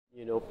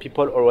You know,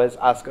 people always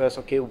ask us,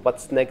 okay,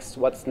 what's next,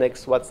 what's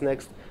next, what's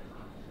next?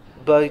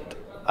 But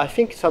I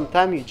think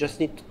sometimes you just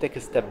need to take a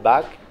step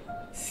back,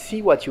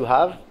 see what you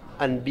have,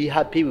 and be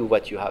happy with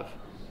what you have.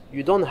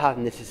 You don't have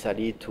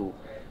necessarily to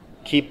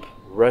keep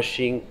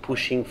rushing,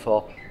 pushing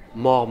for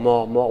more,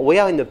 more, more. We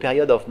are in a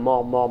period of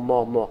more, more,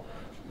 more, more.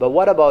 But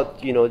what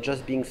about, you know,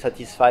 just being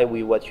satisfied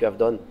with what you have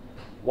done?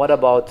 What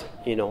about,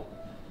 you know,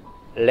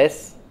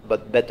 less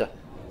but better?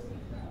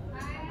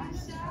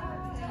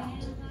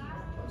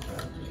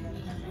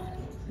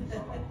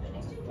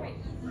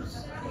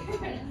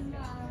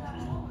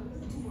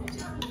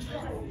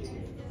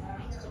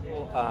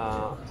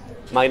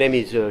 My name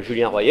is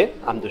Julien Royer.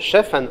 I'm the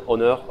chef and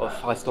owner of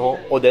restaurant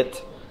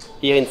Odette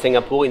here in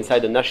Singapore inside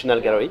the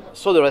National Gallery.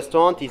 So the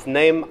restaurant is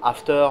named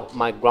after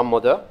my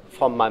grandmother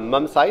from my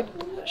mom's side.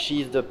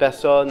 She is the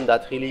person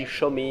that really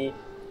showed me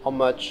how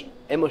much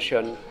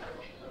emotion,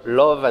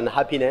 love and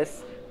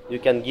happiness you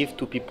can give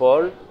to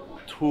people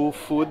through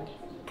food,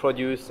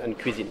 produce and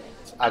cuisine.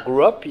 I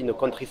grew up in the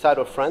countryside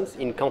of France,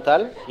 in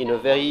Cantal, in a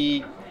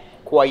very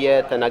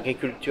quiet and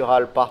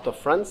agricultural part of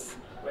France.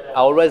 I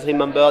always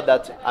remember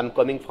that I'm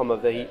coming from a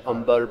very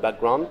humble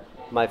background.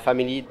 My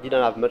family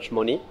didn't have much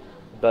money,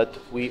 but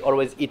we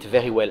always eat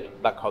very well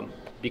back home.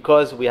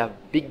 Because we have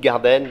big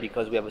garden,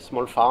 because we have a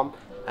small farm,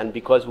 and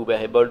because we were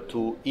able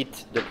to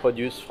eat the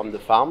produce from the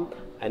farm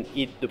and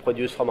eat the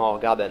produce from our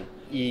garden.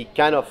 He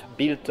kind of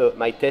built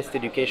my taste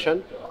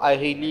education. I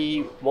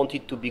really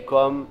wanted to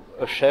become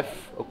a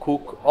chef, a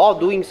cook, or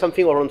doing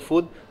something around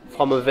food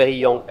from a very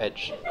young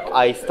age.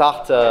 I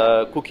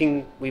started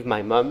cooking with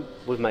my mom,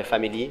 with my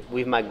family,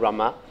 with my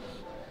grandma,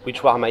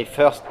 which were my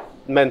first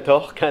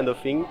mentor kind of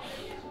thing.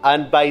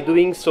 And by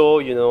doing so,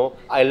 you know,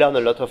 I learned a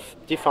lot of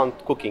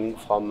different cooking,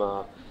 from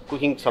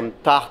cooking some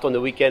tart on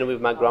the weekend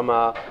with my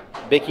grandma,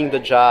 baking the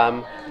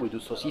jam, we do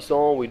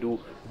saucisson, we do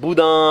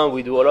boudin,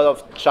 we do a lot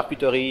of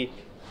charcuterie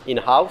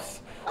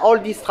in-house. All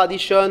this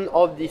tradition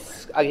of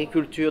this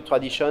agriculture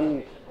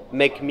tradition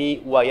make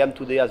me who I am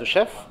today as a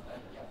chef.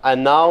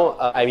 And now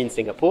I'm in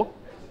Singapore.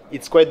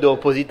 It's quite the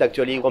opposite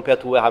actually compared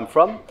to where I'm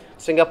from.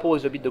 Singapore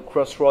is a bit the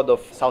crossroad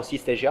of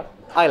Southeast Asia.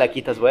 I like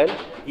it as well.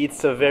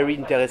 It's a very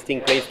interesting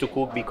place to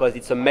cook because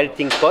it's a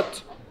melting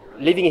pot.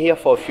 Living here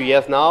for a few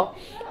years now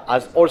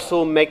has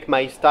also made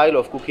my style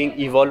of cooking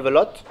evolve a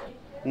lot.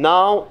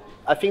 Now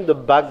I think the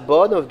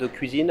backbone of the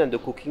cuisine and the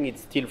cooking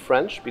is still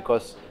French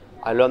because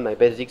I learned my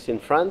basics in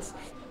France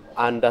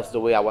and that's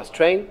the way I was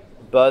trained.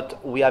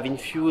 But we have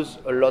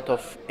infused a lot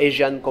of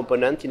Asian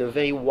components in a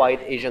very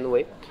wide Asian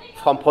way,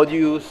 from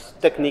produce,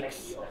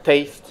 techniques,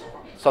 taste,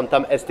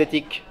 sometimes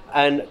aesthetic.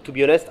 And to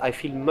be honest, I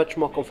feel much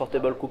more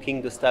comfortable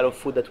cooking the style of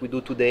food that we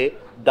do today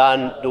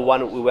than the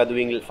one we were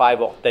doing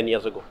 5 or 10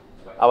 years ago.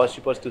 I was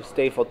supposed to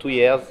stay for 2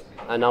 years,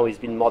 and now it's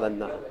been more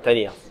than 10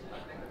 years.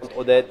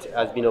 Odette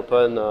has been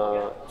open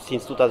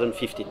since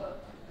 2015.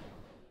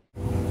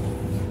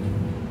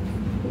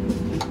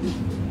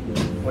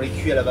 On les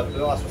cuit à la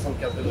vapeur à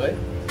 75 degrés.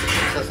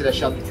 Ça c'est la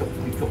chair du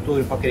curto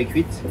une fois qu'elle est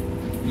cuite.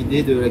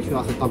 L'idée de la cuire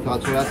à cette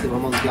température là, c'est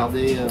vraiment de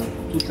garder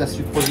toute la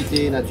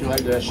sucrosité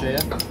naturelle de la chair.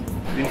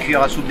 Une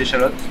cuillère à soupe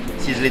d'échalote,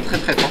 ciselée très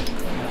très fort.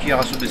 Une cuillère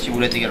à soupe de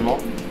ciboulette également.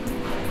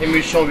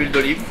 Émulsion huile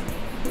d'olive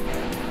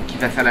qui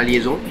va faire la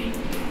liaison.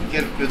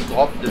 Quelques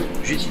drops de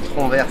jus de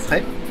citron vert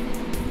frais.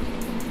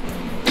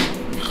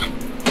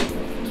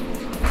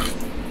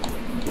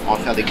 On va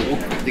faire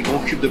des gros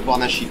cubes de poire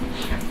nachi.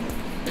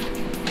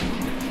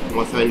 On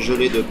va faire une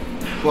gelée de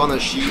poire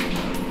nachi,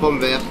 pommes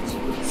vertes,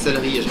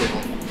 céleri et gingembre,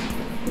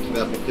 qui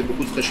va apporter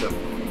beaucoup de fraîcheur.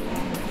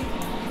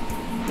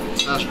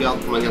 Ça, je garde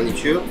pour ma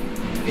garniture.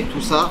 Et tout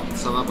ça,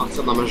 ça va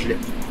partir dans ma gelée.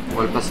 On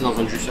va le passer dans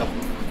un juiceur.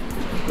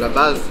 La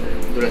base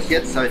de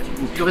l'assiette, ça va être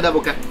une purée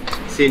d'avocat.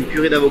 C'est une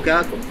purée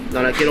d'avocat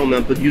dans laquelle on met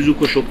un peu de yuzu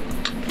kosho.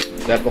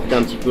 Ça va apporter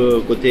un petit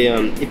peu côté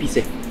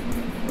épicé.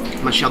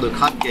 Ma chair de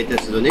crabe qui a été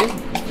assaisonnée.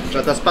 Je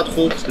la tasse pas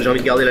trop parce que j'ai envie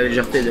de garder la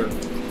légèreté de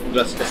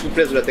la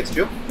souplesse de la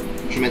texture.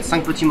 Je vais mettre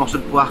 5 petits morceaux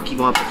de poire qui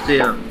vont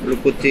apporter le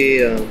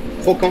côté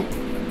croquant,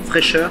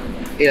 fraîcheur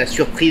et la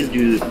surprise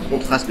du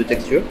contraste de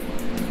texture.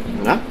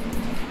 Voilà.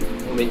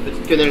 On met une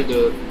petite quenelle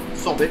de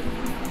sorbet.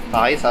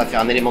 Pareil, ça va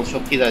faire un élément de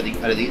surprise à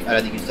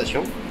la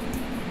dégustation.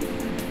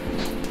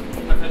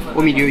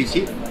 Au milieu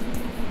ici.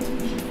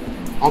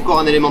 Encore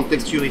un élément de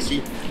texture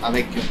ici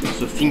avec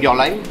ce finger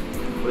lime.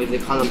 On les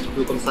écrase un petit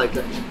peu comme ça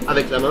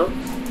avec la main.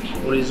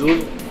 On les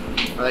ouvre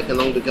avec un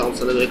angle de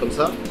 45 degrés comme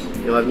ça.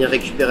 Et on va venir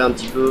récupérer un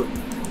petit peu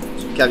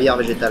caviar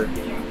végétal.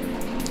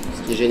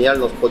 Ce qui est génial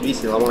dans ce produit,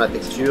 c'est vraiment la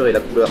texture et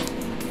la couleur.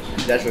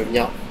 Là, je vais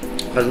venir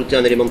rajouter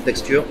un élément de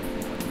texture,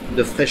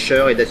 de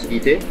fraîcheur et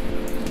d'acidité.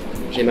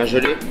 J'ai ma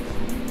gelée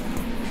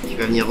qui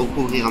va venir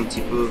recouvrir un petit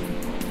peu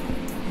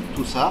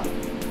tout ça.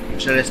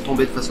 Je la laisse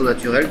tomber de façon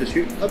naturelle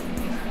dessus. Hop.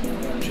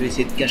 Je vais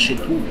essayer de cacher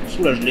tout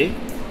sous la gelée.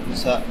 Comme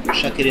ça,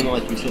 chaque élément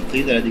est une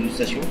surprise à la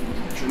dégustation.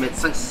 Je vais mettre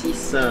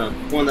 5-6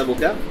 points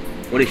d'avocat.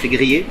 On les fait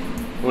griller.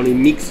 On les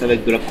mixe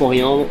avec de la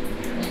coriandre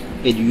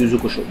et du yuzu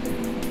kosho.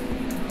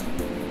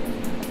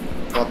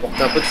 Pour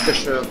apporter un peu de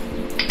fraîcheur,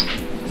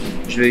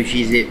 je vais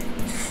utiliser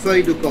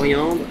feuilles de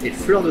coriandre et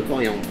fleurs de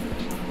coriandre.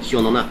 Si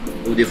on en a.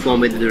 Ou des fois on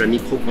met de la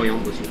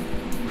micro-coriandre aussi.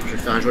 Je vais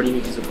faire un joli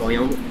mix de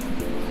coriandre,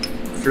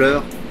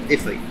 fleurs et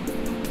feuilles.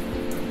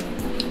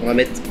 On va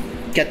mettre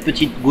 4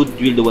 petites gouttes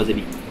d'huile de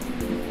wasabi.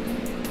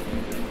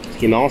 Ce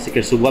qui est marrant, c'est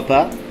qu'elle se voit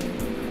pas,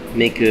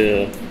 mais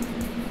que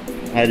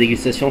à la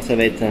dégustation, ça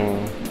va être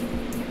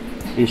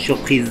une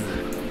surprise.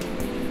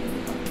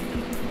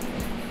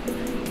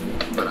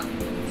 Voilà,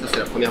 ça c'est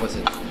la première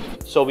recette.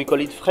 So we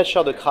call it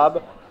fresher de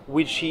crab,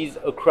 which is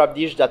a crab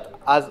dish that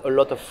has a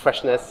lot of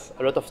freshness,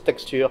 a lot of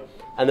texture,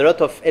 and a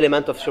lot of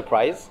element of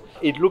surprise.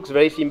 It looks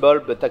very simple,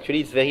 but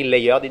actually it's very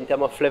layered in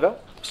terms of flavor.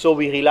 So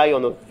we rely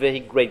on a very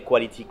great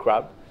quality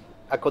crab.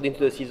 According to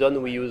the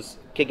season, we use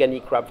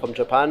Kegani crab from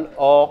Japan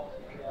or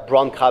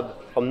brown crab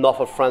from north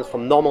of France,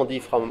 from Normandy,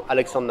 from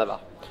Alexandre Navarre.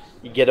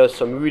 He get us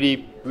some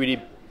really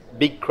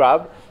big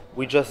crab.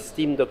 We just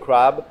steam the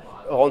crab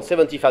around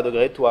 75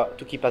 degrees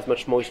to keep as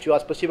much moisture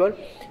as possible.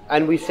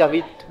 And we serve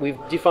it with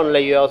different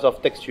layers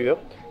of texture.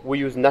 We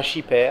use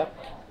nashi pear,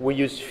 we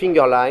use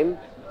finger lime,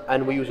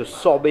 and we use a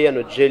sorbet and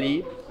a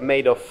jelly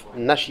made of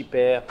nashi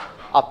pear,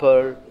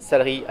 apple,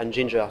 celery, and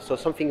ginger. So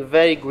something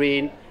very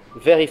green,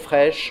 very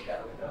fresh,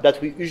 that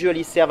we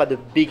usually serve at the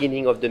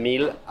beginning of the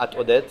meal at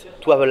Odette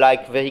to have a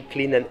very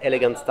clean and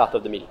elegant start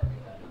of the meal.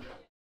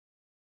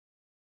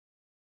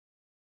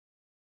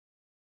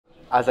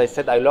 As I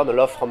said, I learned a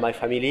lot from my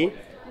family,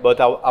 but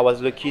I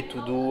was lucky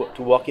to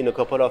work in a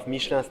couple of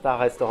Michelin star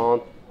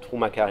restaurants through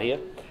my career.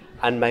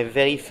 And my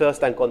very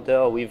first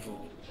encounter with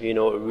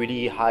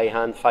really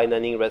high-end fine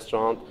dining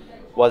restaurant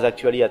was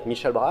actually at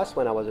Michel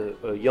when I was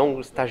a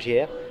young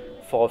stagiaire.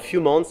 For a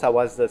few months, I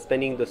was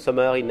spending the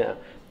summer in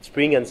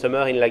spring and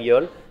summer in La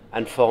Guiole,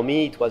 and for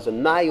me it was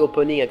an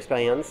eye-opening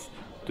experience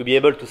to be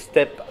able to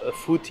step a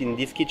foot in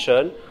this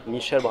kitchen.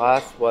 Michel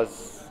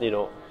was,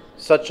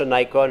 such an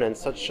icon and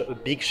such a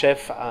big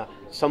chef,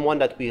 someone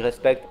that we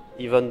respect,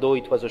 even though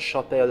it was a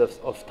short period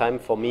of time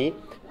for me.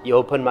 He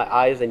opened my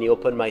eyes and he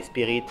opened my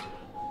spirit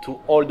to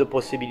all the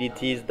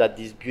possibilities that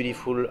this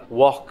beautiful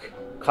work,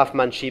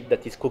 craftsmanship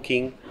that is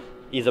cooking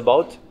is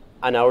about.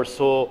 And I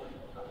also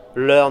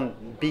learn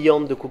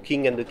beyond the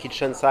cooking and the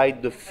kitchen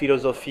side the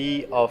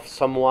philosophy of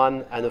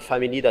someone and a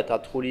family that are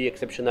truly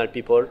exceptional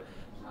people,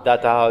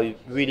 that are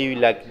really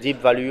deep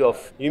value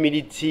of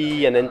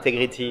humility and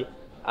integrity.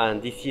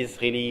 And this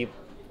is really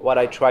what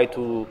I try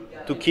to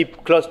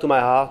keep close to my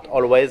heart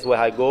always where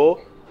I go,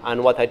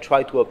 and what I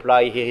try to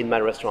apply here in my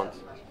restaurant.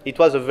 It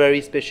was a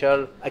very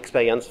special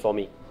experience for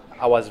me.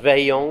 I was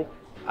very young,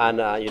 and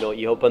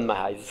he opened my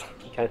eyes.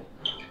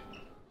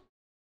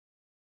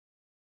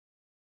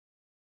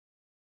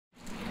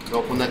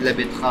 Donc on a de la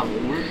betterave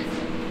rouge,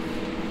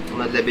 on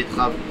a de la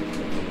betterave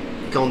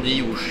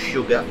candy ou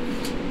shioga,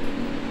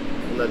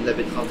 on a de la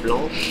betterave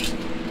blanche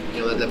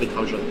et on a de la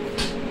betterave jaune.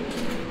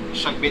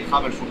 Chaque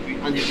betterave, elles sont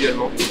cuites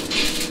individuellement,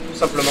 tout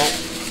simplement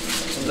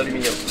en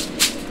d'aluminium.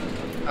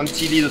 Un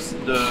petit lit de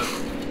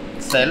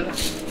sel,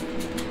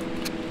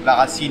 la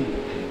racine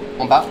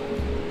en bas,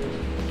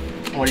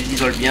 on les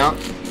isole bien,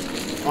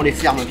 on les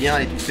ferme bien à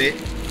l'étouffer.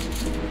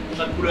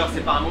 Chaque couleur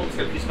séparément parce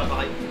qu'elles ne cuisent pas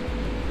pareil.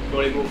 On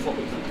les met au four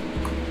comme ça.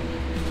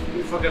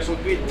 Une fois qu'elles sont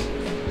cuites,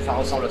 ça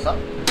ressemble à ça.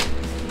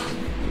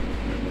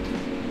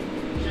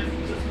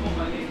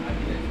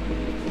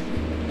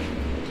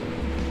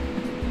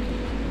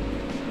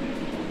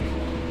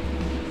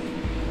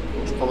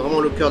 Donc, je prends vraiment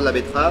le cœur de la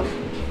betterave.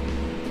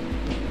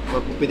 On va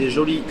couper des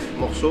jolis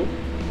morceaux.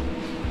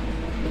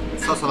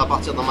 Ça va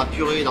partir dans ma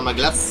purée et dans ma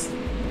glace.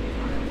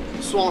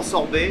 Soit en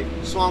sorbet,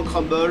 soit en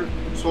crumble,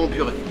 soit en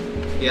purée.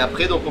 Et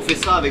après, donc on fait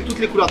ça avec toutes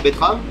les couleurs de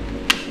betterave.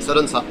 Ça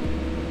donne ça.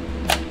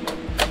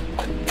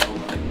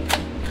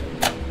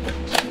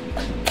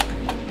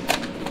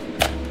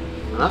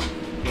 Voilà.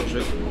 Donc je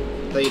vais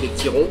tailler des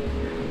petits ronds.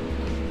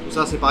 Tout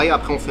ça c'est pareil,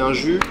 après on fait un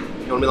jus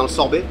et on le met dans le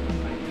sorbet.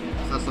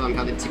 Ça va me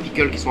faire des petits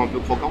pickles qui sont un peu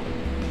croquants.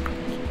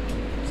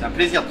 C'est un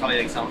plaisir de travailler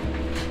avec ça.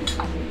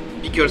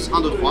 Pickles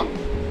 1, 2, 3.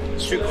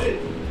 Sucre,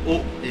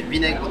 eau et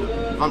vinaigre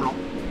de vin blanc.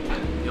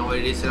 Et on va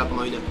les laisser là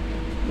pendant 1 heure.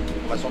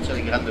 On va sortir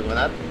les graines de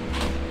grenade.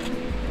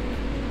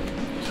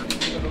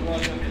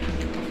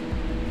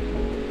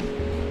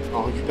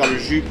 On récupère le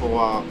jus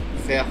pour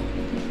faire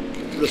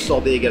le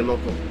sorbet également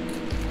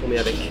qu'on met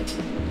avec.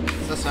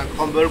 Ça c'est un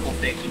crumble qu'on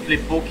fait avec toutes les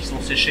peaux qui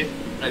sont séchées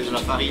avec de la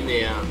farine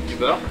et du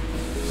beurre.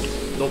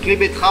 Donc les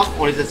betteraves,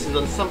 on les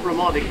assaisonne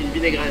simplement avec une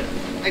vinaigrette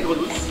aigre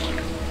douce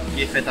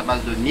qui est faite à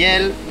base de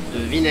miel,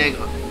 de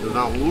vinaigre, de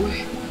vin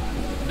rouge,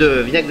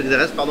 de vinaigre de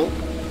Xérès pardon,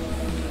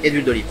 et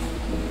d'huile d'olive.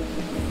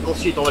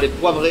 Ensuite on va les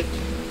poivrer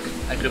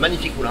avec le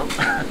magnifique moulin.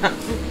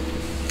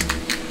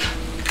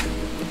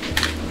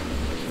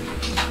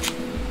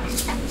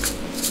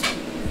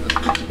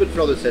 Un petit peu de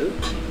fleur de sel.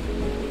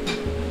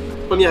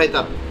 Première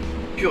étape,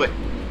 purée.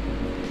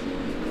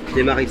 Je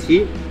démarre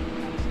ici.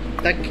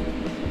 Tac.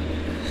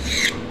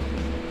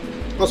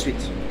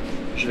 Ensuite,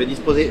 je vais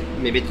disposer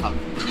mes betteraves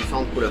de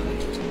différentes couleurs.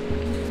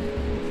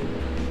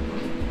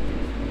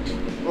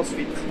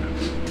 Ensuite,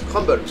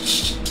 crumble.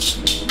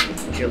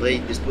 Je viendrai y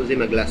disposer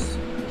ma glace.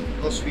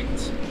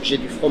 Ensuite, j'ai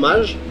du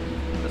fromage.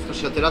 La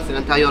stracciatella, c'est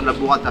l'intérieur de la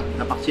burrata,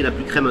 la partie la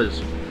plus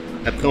crémeuse.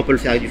 Après, on peut le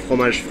faire avec du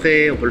fromage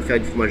frais, on peut le faire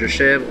avec du fromage de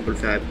chèvre, on peut le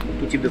faire avec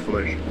tout type de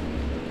fromage.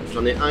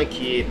 J'en ai un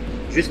qui est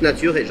juste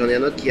nature et j'en ai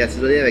un autre qui est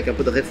assaisonné avec un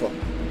peu de réfort.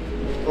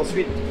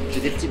 Ensuite, j'ai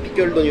des petits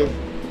pickles d'oignons.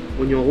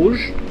 Oignons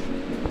rouges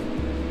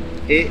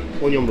et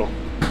oignons blancs.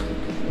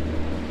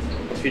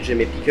 Ensuite, j'ai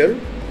mes pickles,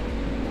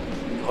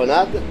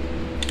 grenades.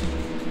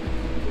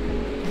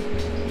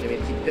 J'ai mes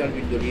petites perles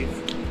d'huile d'olive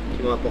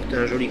qui vont apporter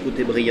un joli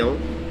côté brillant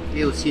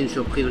et aussi une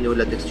surprise au niveau de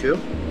la texture.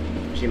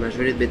 J'ai ma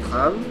gelée de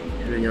betterave,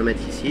 je vais venir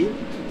mettre ici.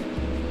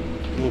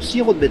 Mon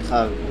sirop de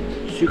betterave,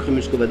 sucre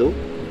muscovado,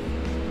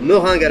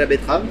 meringue à la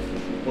betterave,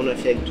 on a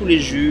fait avec tous les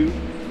jus,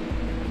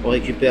 on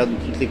récupère de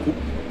toutes les coupes.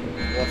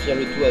 On va faire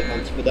le tout avec un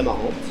petit peu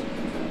d'amarante,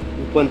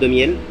 une pointe de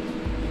miel.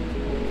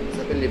 Ça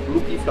s'appelle les Blue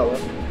Pea Flowers,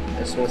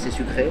 elles sont assez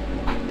sucrées.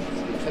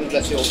 C'est une crème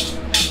glacée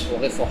au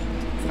réfort,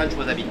 French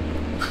wasabi.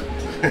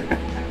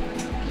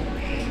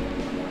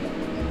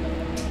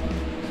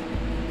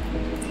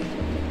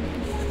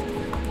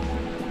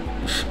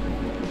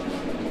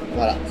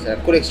 Voilà, c'est la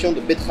collection de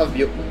betteraves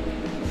bio.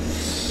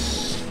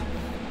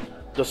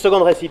 The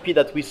second recipe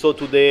that we saw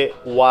today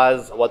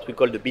was what we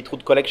call the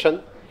beetroot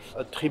collection,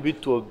 a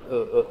tribute to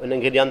an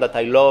ingredient that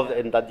I love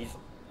and that is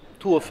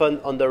too often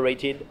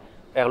underrated,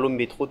 heirloom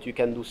beetroot. You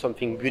can do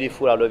something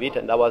beautiful out of it,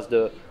 and that was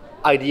the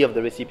idea of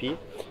the recipe.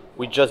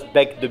 We just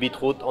baked the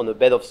beetroot on a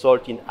bed of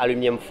salt in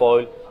aluminum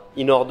foil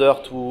in order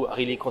to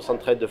really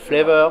concentrate the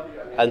flavor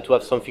and to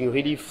have something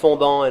really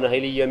fondant and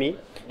really yummy.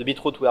 The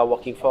beetroot we are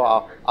working for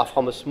are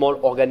from a small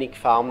organic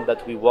farm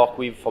that we work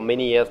with for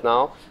many years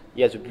now.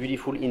 It has a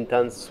beautiful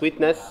intense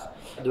sweetness.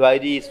 The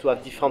idea is to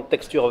have different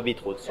texture of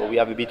beetroot. So we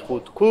have a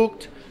beetroot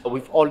cooked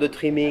with all the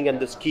trimming and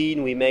the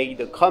skin. We made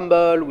a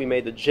crumble, we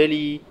made a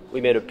jelly, we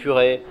made a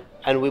puree,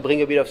 and we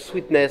bring a bit of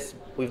sweetness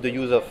with the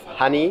use of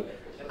honey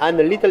and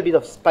a little bit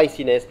of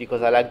spiciness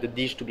because I like the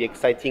dish to be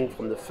exciting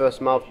from the first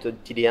mouth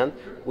to the end.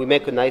 We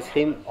make an ice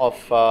cream of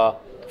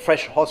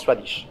fresh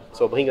horseradish.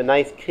 So bring a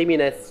nice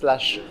creaminess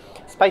slash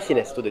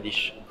spiciness to the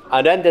dish.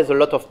 And then there's a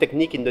lot of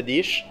technique in the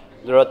dish.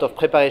 There's a lot of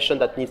preparation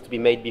that needs to be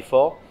made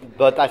before.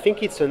 But I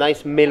think it's a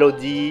nice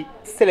melody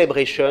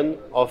celebration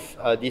of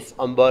this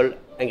humble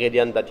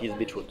ingredient that is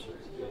beetroot.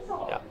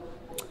 Yeah.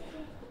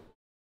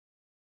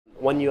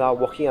 When you are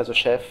working as a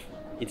chef,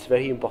 it's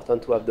very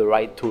important to have the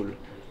right tool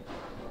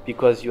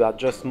because you are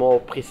just more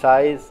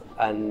precise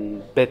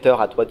and better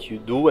at what you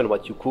do and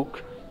what you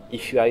cook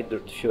if you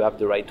have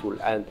the right tool.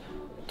 And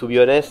to be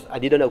honest, I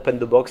didn't open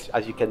the box,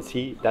 as you can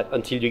see, that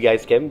until you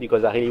guys came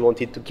because I really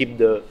wanted to keep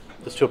the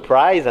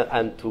surprise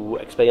and to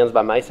experience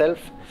by myself.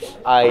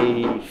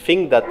 I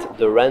think that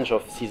the range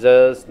of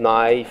scissors,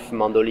 knife,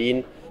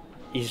 mandolin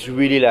is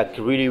really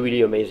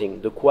really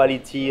amazing. The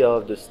quality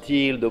of the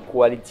steel, the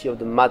quality of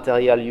the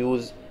material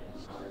used,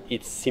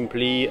 it's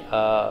simply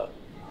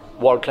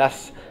world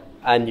class,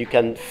 and you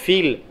can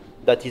feel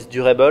that it's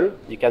durable.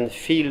 You can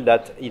feel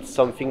that it's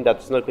something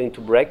that's not going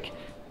to break,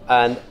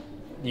 and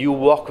you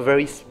work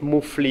very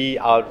smoothly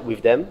out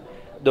with them.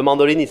 The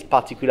mandolin is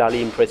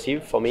particularly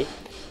impressive for me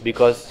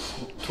because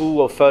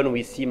too often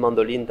we see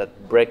mandolin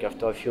that break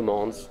after a few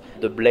months.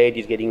 The blade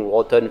is getting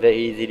rotten very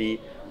easily,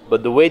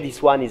 but the way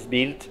this one is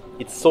built,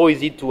 it's so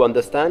easy to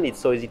understand, it's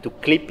so easy to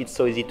clip, it's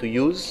so easy to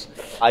use.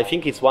 I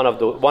think it's one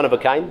of a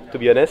kind, to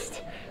be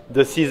honest.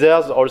 The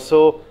scissors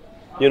also,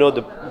 you know,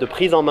 the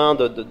prise en main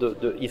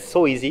is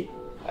so easy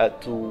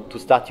to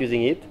start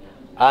using it,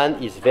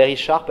 and it's very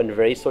sharp and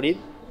very solid.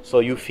 So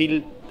you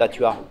feel that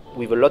you are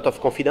with a lot of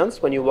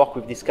confidence when you work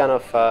with this kind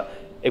of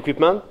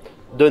equipment.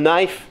 The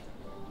knife,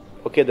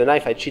 okay, the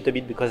knife I cheat a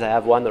bit because I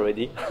have one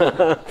already.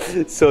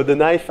 So the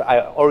knife,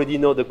 I already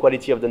know the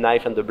quality of the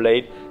knife and the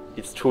blade.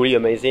 It's truly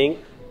amazing.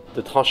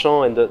 The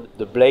tranchant and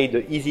the blade,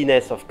 the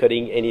easiness of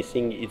cutting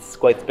anything, it's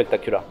quite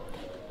spectacular.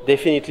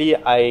 Definitely,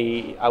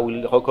 I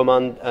will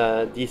recommend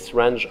this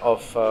range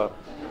of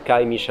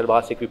Kai Michel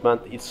brass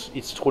equipment.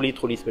 It's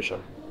truly special.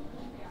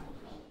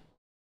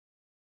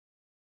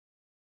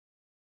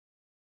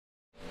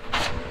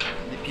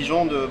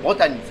 Pigeons de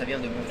Bretagne, ça vient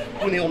de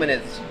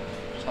Bourg-Néo-Ménez.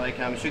 Je travaille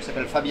avec un monsieur qui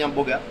s'appelle Fabien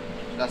Boga.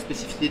 La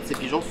spécificité de ces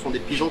pigeons, ce sont des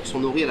pigeons qui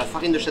sont nourris à la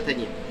farine de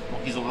châtaignier.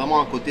 Donc ils ont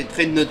vraiment un côté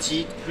très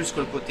nutty, plus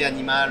que le côté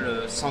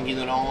animal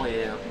sanguinolent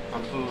et un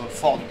peu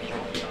fort du pigeon.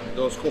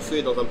 Donc ce qu'on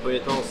fait dans un premier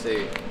temps, c'est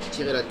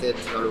tirer la tête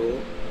vers le haut,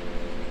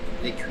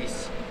 les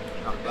cuisses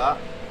par le bas,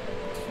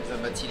 les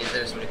abattis, les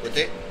ailes sur les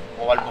côtés.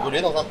 On va le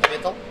brûler dans un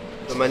premier temps,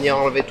 de manière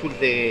à enlever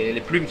toutes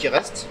les plumes qui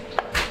restent.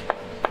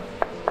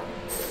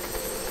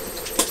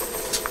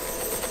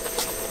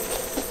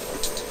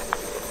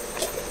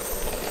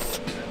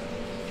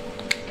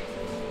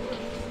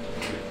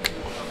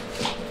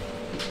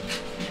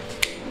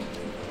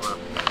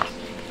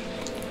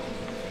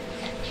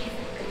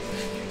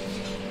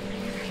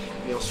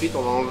 Et ensuite,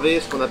 on va enlever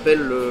ce qu'on appelle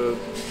le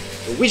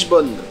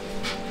wishbone,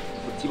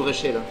 le petit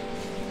bréchet là.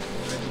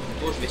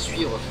 Je vais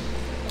suivre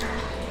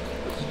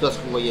le petit os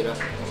que vous voyez là,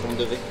 en forme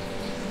de V.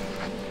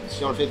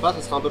 Si on ne le fait pas,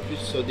 ça sera un peu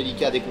plus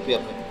délicat à découper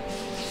après.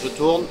 Je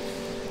tourne,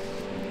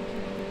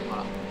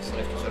 voilà, ça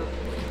reste tout seul.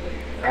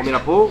 On remet la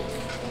peau,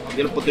 on va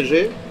bien le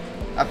protéger.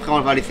 Après,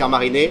 on va les faire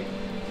mariner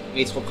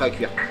et ils seront prêts à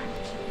cuire.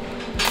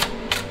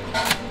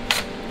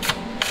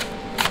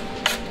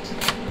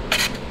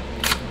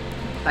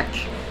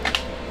 Tac.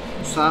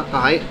 Ça,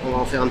 pareil, on va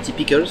en faire un petit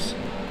pickles.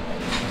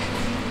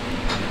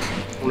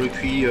 On le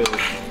cuit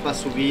pas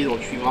sous vide, on le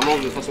cuit vraiment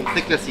de façon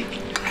très classique.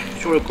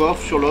 Sur le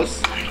coffre, sur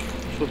l'os.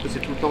 Je trouve que c'est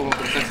tout le temps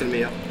comme ça que c'est le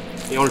meilleur.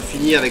 Et on le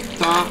finit avec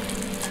thym,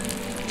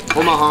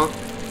 romarin,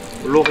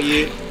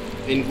 laurier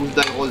et une gousse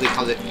d'ail rose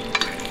écrasée.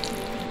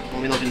 On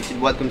met dans une petite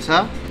boîte comme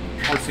ça.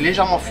 On le fait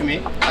légèrement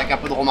fumer avec un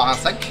peu de romarin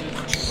sec.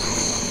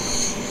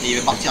 Et il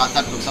va partir à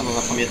table comme ça dans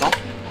un premier temps.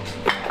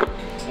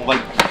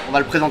 On va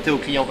le présenter au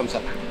client comme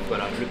ça.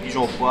 Voilà, le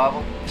pigeon au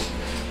poivre.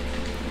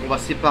 On va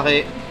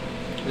séparer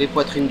les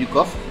poitrines du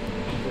coffre.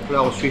 Donc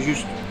là, on suit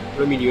juste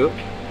le milieu,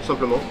 tout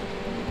simplement.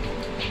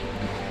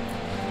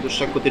 De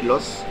chaque côté de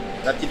l'os.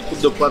 La petite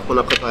croûte de poivre qu'on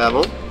a préparée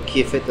avant,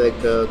 qui est faite avec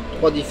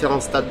 3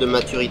 différents stades de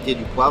maturité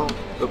du poivre.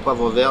 Le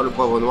poivre vert, le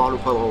poivre noir, le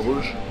poivre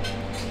rouge.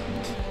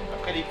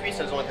 Après les cuisses,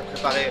 elles ont été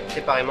préparées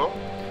séparément.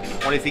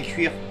 On les fait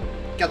cuire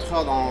 4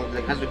 heures dans de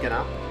la graisse de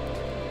canard.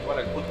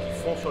 Voilà la croûte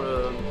qui fond sur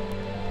le...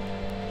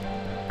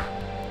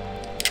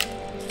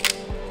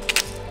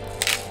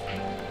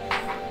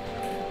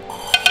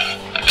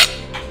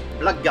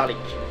 Black garlic.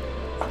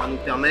 Ça va nous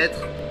permettre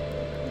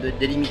de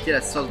délimiter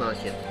la sauce dans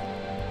l'assiette.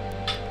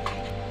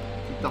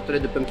 Petite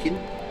tartelette de pumpkin,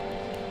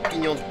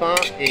 pignon de pain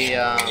et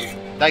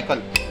daikon.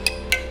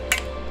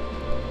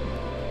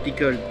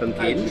 Pickled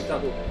pumpkin.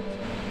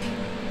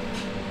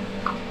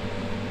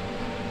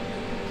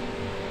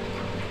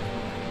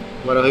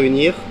 On va le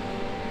réunir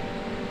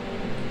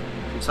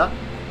comme ça.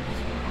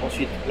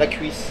 Ensuite, la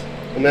cuisse.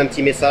 On met un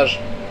petit message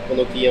pour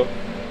nos clients.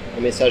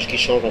 Un message qui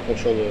change en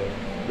fonction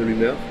de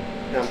l'humeur.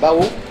 Un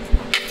bao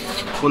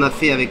qu'on a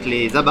fait avec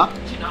les abats.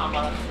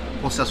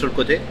 On sert sur le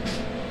côté.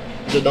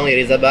 Dedans, il y a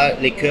les abats,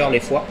 les cœurs, les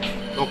foies.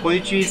 Donc on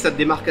utilise cette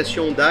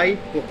démarcation d'ail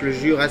pour que le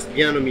jus reste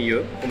bien au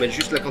milieu. On met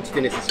juste la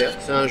quantité nécessaire.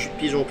 C'est un jus de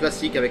pigeon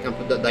classique avec un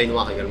peu d'ail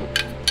noir également.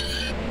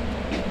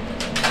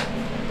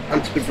 Un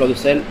petit peu de fleur de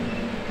sel.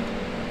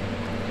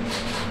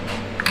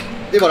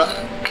 Et voilà.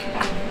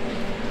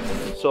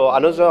 So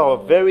another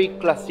very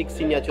classic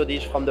signature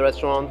dish from the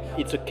restaurant,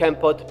 it's a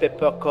Campot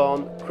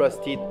peppercorn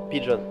crusted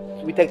pigeon.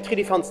 We take 3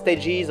 different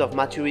stages of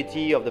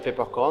maturity of the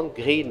peppercorn,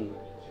 green,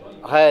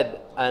 red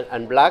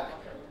and black,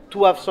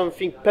 to have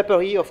something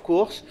peppery of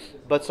course,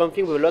 but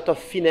something with a lot of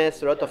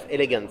finesse, a lot of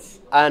elegance.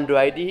 And the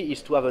idea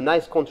is to have a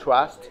nice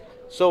contrast,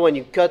 so when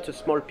you cut a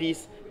small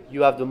piece,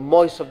 you have the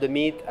moist of the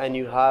meat and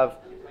you have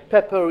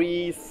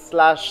peppery /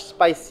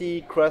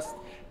 spicy crust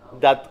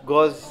that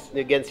goes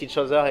against each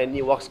other and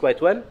it works quite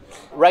well.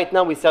 Right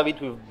now we serve it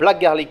with black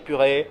garlic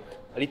puree,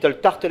 a little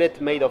tartelette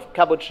made of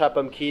kabocha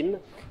pumpkin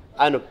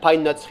and a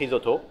pine nuts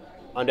risotto.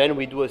 And then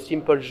we do a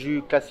simple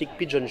jus, classic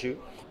pigeon jus,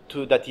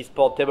 that is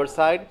poured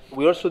tableside.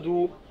 We also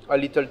do a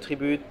little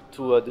tribute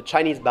to the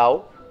Chinese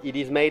bao. It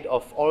is made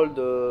of all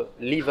the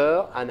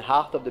liver and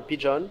heart of the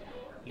pigeon,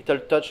 little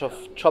touch of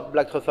chopped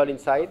black truffle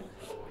inside,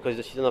 because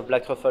it's the season of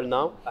black truffle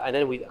now. And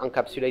then we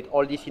encapsulate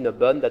all this in a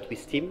bun that we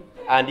steam.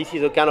 And this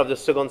is a kind of the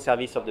second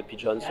service of the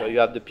pigeon. So you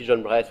have the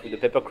pigeon breast with the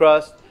pepper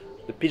crust,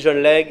 the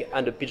pigeon leg,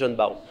 and the pigeon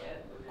bao.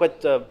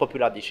 Quite a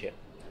popular dish here.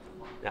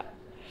 Yeah.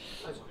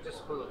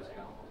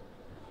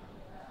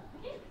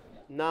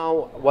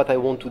 Now, what I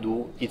want to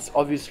do is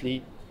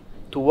obviously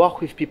to work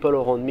with people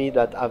around me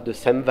that have the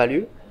same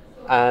value,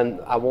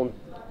 and I want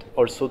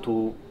also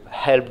to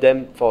help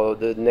them for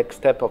the next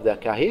step of their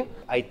career.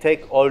 I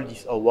take all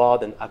these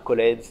awards and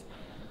accolades.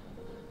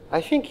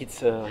 I think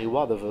it's a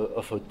reward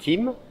of a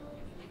team,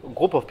 a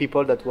group of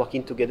people that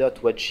working together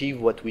to achieve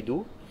what we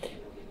do.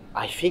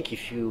 I think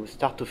if you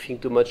start to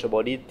think too much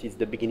about it, it's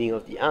the beginning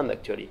of the end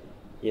actually.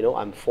 You know,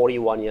 I'm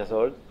 41 years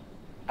old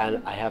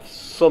and I have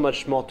so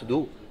much more to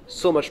do,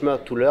 so much more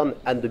to learn,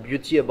 and the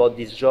beauty about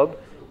this job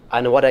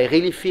and what I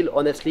really feel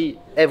honestly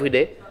every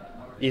day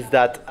is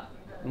that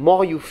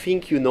more you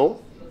think you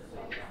know,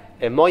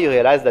 and more you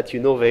realize that you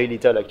know very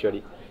little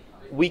actually.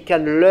 We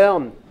can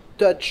learn,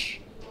 touch,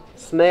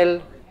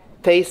 smell,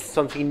 taste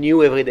something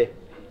new every day.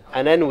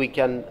 And then we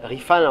can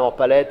refine our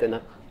palate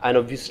and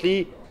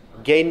obviously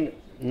gain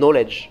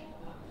knowledge.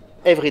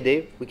 Every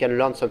day we can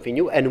learn something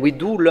new, and we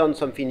do learn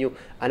something new.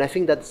 And I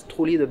think that's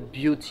truly the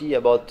beauty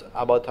about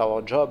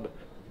our job.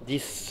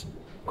 This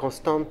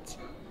constant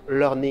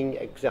learning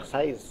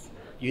exercise,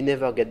 you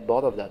never get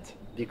bored of that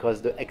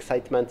because the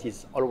excitement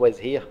is always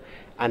here.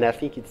 And I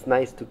think it's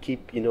nice to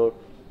keep, you know,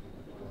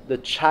 the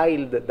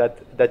child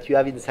that you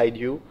have inside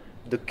you,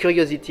 the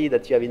curiosity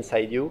that you have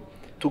inside you,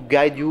 to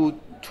guide you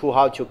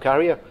throughout your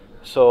career.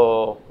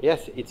 So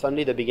yes, it's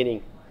only the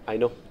beginning, I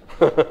know.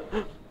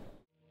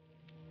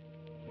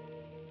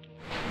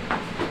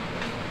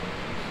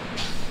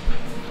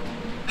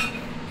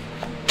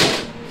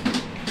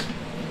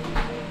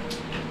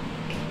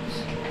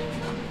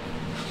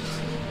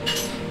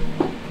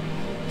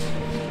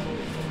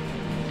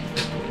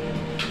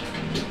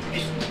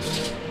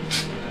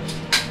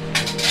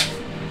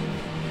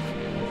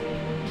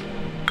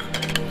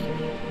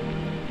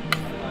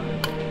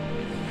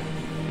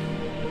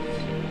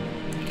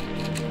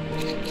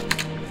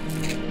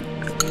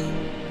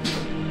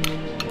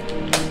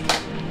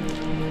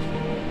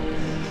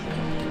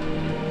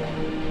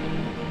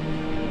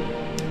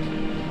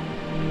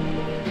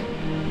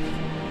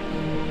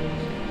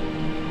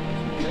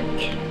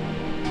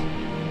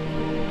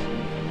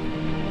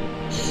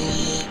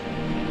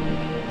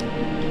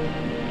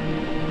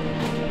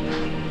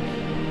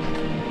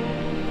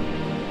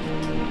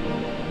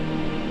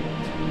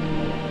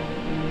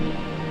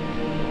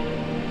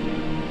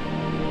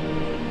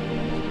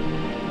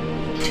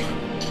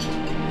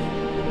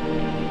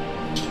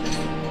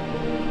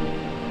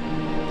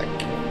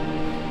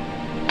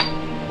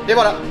 Et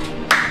voilà!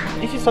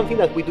 This is something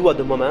that we do at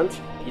the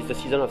moment. It's the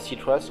season of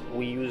citrus.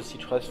 We use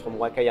citrus from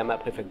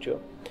Wakayama Prefecture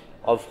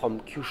or from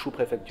Kyushu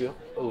Prefecture.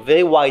 A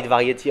very wide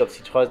variety of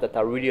citrus that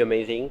are really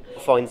amazing.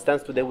 For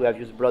instance, today we have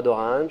used blood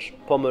orange,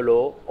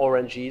 pomelo,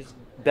 oranges,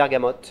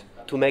 bergamot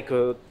to make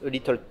a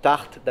little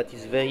tart that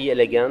is very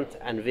elegant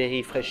and very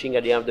refreshing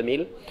at the end of the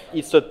meal.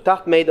 It's a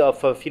tart made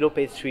of a phyllo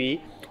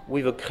pastry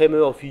with a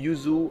crème of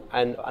yuzu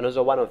and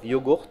another one of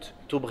yogurt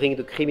to bring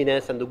the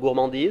creaminess and the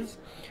gourmandise.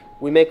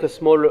 We make a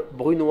small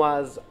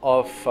brunoise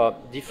of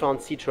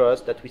different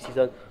citrus that we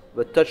season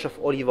with a touch of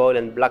olive oil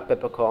and black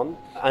peppercorn.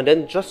 And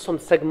then just some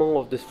segment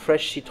of the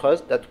fresh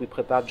citrus that we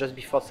prepare just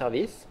before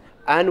service.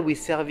 And we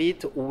serve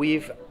it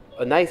with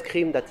an ice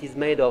cream that is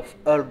made of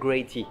Earl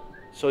Grey tea.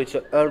 So it's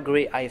an Earl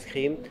Grey ice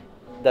cream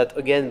that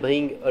again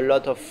bring a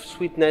lot of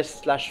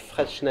sweetness /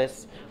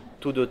 freshness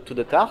to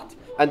the tart.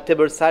 And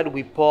tableside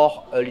we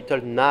pour a little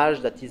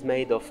nage that is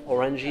made of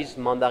oranges,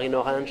 mandarin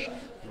orange,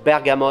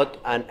 bergamot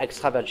and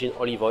extra virgin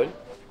olive oil.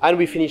 And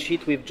we finish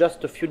it with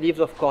just a few leaves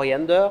of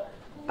coriander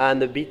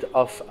and a bit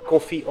of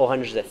confit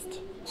orange zest.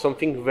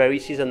 Something very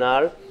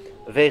seasonal,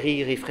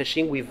 very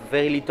refreshing with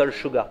very little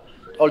sugar.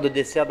 All the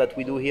dessert that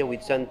we do here, we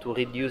tend to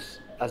reduce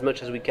as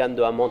much as we can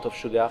the amount of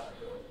sugar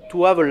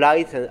to have a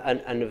light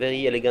and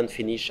very elegant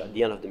finish at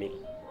the end of the meal.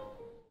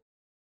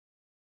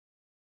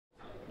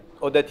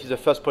 Odette is the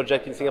first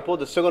project in Singapore.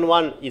 The second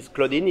one is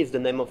Claudine, is the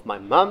name of my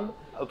mom,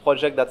 a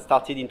project that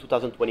started in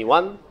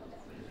 2021.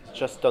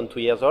 Just turned 2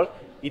 years old.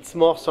 It's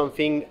more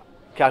something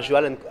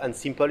casual and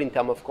simple in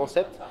terms of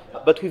concept,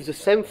 but with the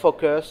same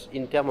focus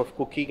in terms of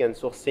cooking and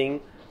sourcing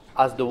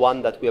as the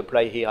one that we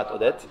apply here at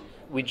Odette.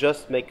 We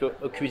just make a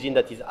cuisine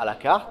that is à la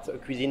carte, a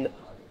cuisine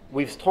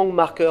with strong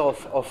marker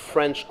of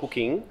French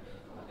cooking.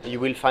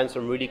 You will find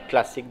some really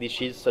classic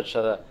dishes such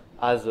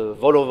as a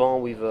vol au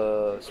vent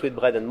with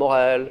sweetbread and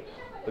morel,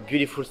 a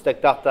beautiful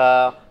steak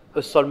tartare,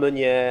 a sole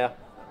meunière,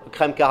 a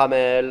crème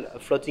caramel, a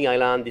floating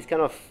island, these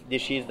kind of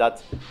dishes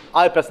that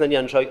I personally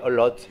enjoy a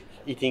lot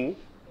eating.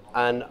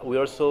 And we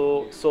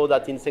also saw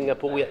that in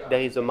Singapore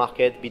there is a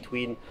market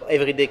between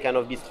everyday kind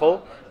of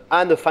bistro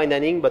and a fine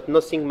dining, but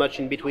nothing much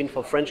in between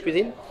for French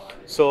cuisine.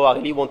 So I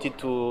really wanted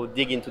to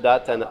dig into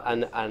that,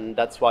 and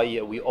that's why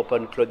we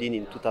opened Claudine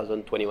in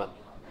 2021.